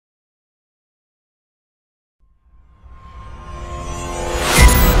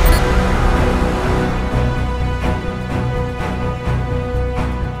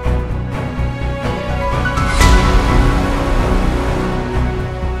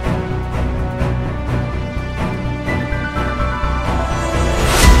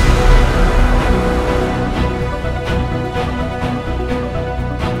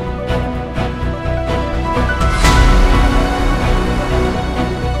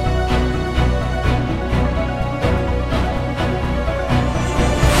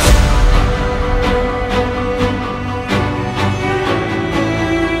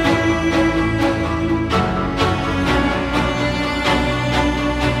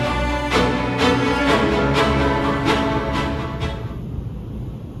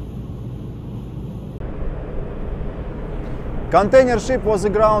Container ship was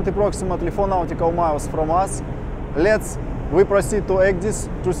aground approximately 4 nautical miles from us. We proceed to ECDIS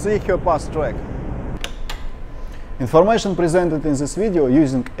to see her past track. Information presented in this video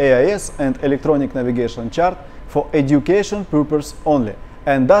using AIS and electronic navigation chart for education purpose only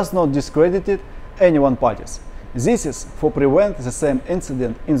and does not discredit any one parties. This is for prevent the same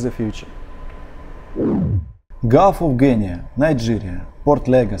incident in the future. Gulf of Guinea, Nigeria, Port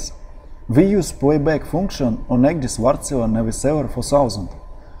Lagos. We use playback function on ECDIS Wärtsilä Navisailor 4000.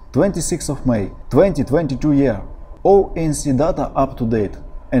 26th of May 2022 year. All ENC data up to date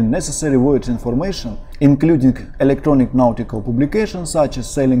and necessary voyage information, including electronic nautical publications such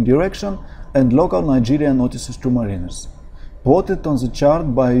as sailing direction and local Nigerian notices to mariners. Plotted on the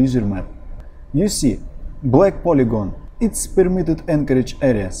chart by user map. You see, black polygon, it's permitted anchorage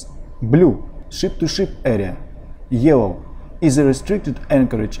areas. Blue, ship-to-ship area. Yellow is a restricted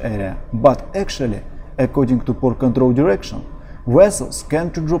anchorage area, but actually, according to port control direction, vessels can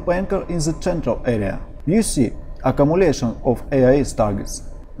to drop anchor in the central area. You see, accumulation of AIS targets.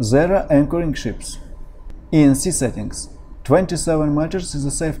 There are anchoring ships. ENC settings. 27 meters is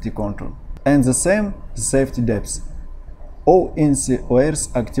the safety contour, and the same the safety depth. All ENC layers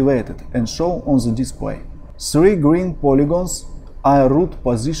activated and shown on the display. 3 green polygons are route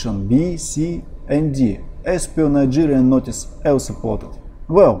position B, C, and D, as per Nigerian notice also plotted.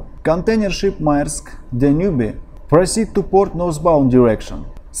 Well, container ship Maersk, Danube, proceed to port northbound direction,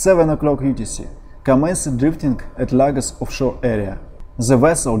 7 o'clock UTC. Commenced drifting at Lagos offshore area. The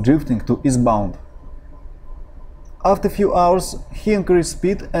vessel drifting to eastbound. After few hours, he increased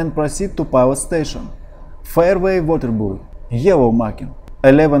speed and proceed to pilot station. Fairway water buoy, yellow marking,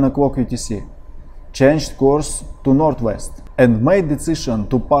 11 o'clock UTC. Changed course to northwest and made decision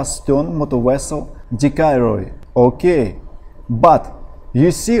to pass stern motor vessel Decairoi. Okay, but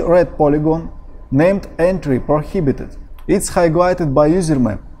you see red polygon named entry prohibited. It's highlighted by user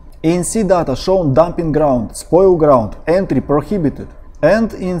map. ENC data shown dumping ground, spoil ground, entry prohibited, and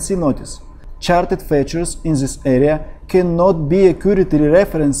ENC notice. Charted features in this area cannot be accurately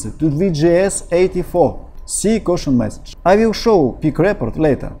referenced to VGS 84. See caution message. I will show peak report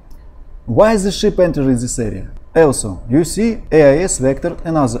later. Why the ship entered this area? Also, you see AIS Vector,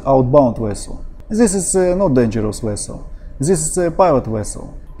 another outbound vessel. This is not dangerous vessel. This is a pilot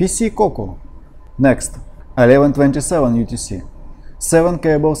vessel. PC Coco. Next, 11:27 UTC. 7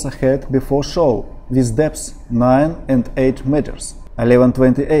 cables ahead before show, with depths 9 and 8 meters.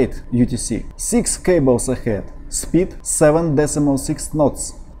 11:28 UTC. 6 cables ahead, speed 7.6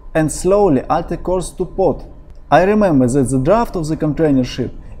 knots, and slowly alter course to port. I remember that the draft of the container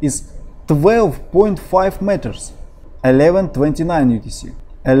ship is 12.5 meters. 11:29 UTC.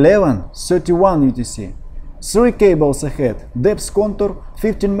 11:31 UTC. 3 cables ahead, depth contour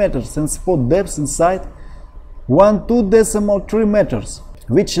 15 meters and spot depth inside 12.3 meters,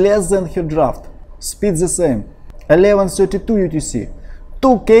 which less than her draft. Speed the same. 11:32 UTC.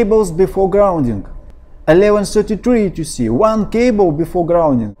 2 cables before grounding. 11:33 UTC. 1 cable before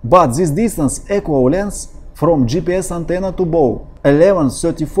grounding, but this distance equal length from GPS antenna to bow.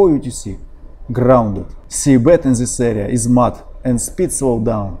 11:34 UTC. Grounded. Seabed in this area is mud and speed slowed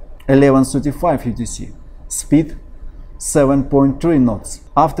down. 11:35 UTC. Speed 7.3 knots.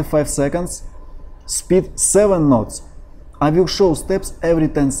 After 5 seconds, speed 7 knots. I will show steps every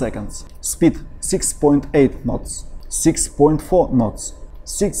 10 seconds. Speed 6.8 knots, 6.4 knots,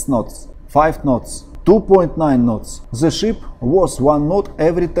 6 knots, 5 knots, 2.9 knots. The ship was 1 knot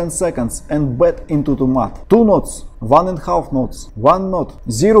every 10 seconds and bed into the mud. 2 knots, 1.5 knots, 1 knot,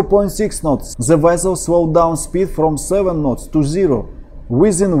 0.6 knots. The vessel slowed down speed from 7 knots to 0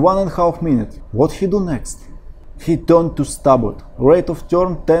 within 1.5 minutes. What he do next? He turned to starboard. Rate of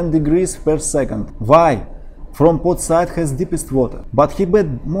turn 10 degrees per second. Why? From port side has deepest water. But he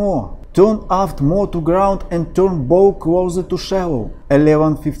bet more. Turn aft more to ground and turn bow closer to shallow.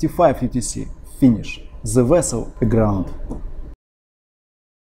 11:55 UTC. Finish. The vessel aground.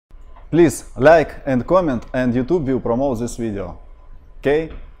 Please like and comment, and YouTube will promote this video. Okay?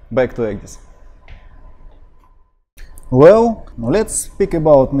 Back to ECDIS. Well, let's speak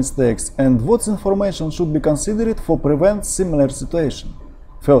about mistakes and what information should be considered for prevent similar situation.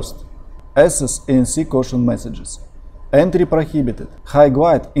 First, assess ENC caution messages. Entry prohibited.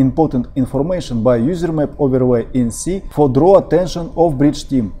 Highlight important information by user map overlay ENC for draw attention of bridge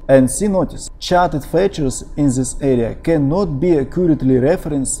team. And see notice. Charted features in this area cannot be accurately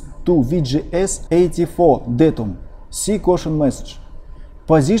referenced to VGS 84 datum. See caution message.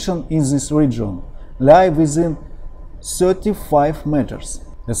 Position in this region lie within 35 meters.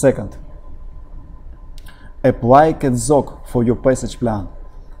 The second, apply CATZOG for your passage plan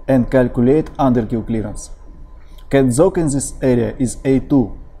and calculate underkill clearance. KZOC in this area is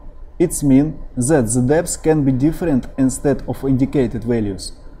A2. It means that the depth can be different instead of indicated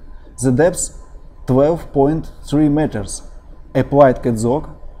values. The depth 12.3 meters, applied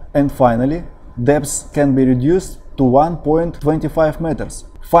KZOC, and finally, depth can be reduced to 1.25 meters.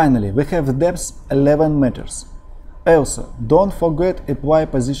 Finally, we have depth 11 meters. Also, don't forget apply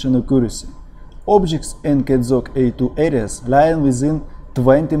position accuracy. Objects in KZOC A2 areas lying within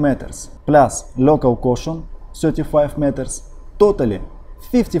 20 meters, plus local caution 35 meters, totally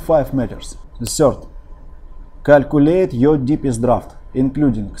 55 meters. Third, calculate your deepest draft,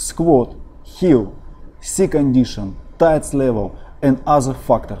 including squat, heel, sea condition, tides level, and other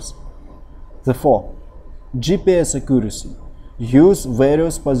factors. The fourth, GPS accuracy. Use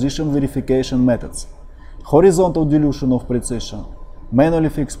various position verification methods: horizontal dilution of precision, manually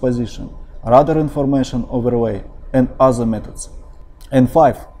fixed position, radar information overlay, and other methods. And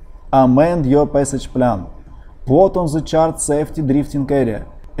 5. Amend your passage plan. Plot on the chart safety drifting area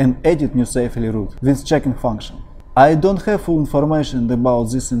and edit new safely route with checking function. I don't have full information about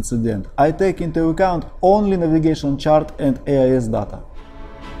this incident. I take into account only navigation chart and AIS data.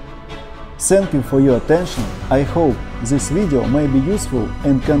 Thank you for your attention. I hope this video may be useful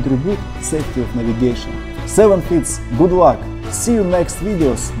and contribute safety of navigation. 7 fits, good luck! See you next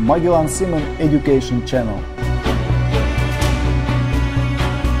videos, Magellan Seaman Education channel.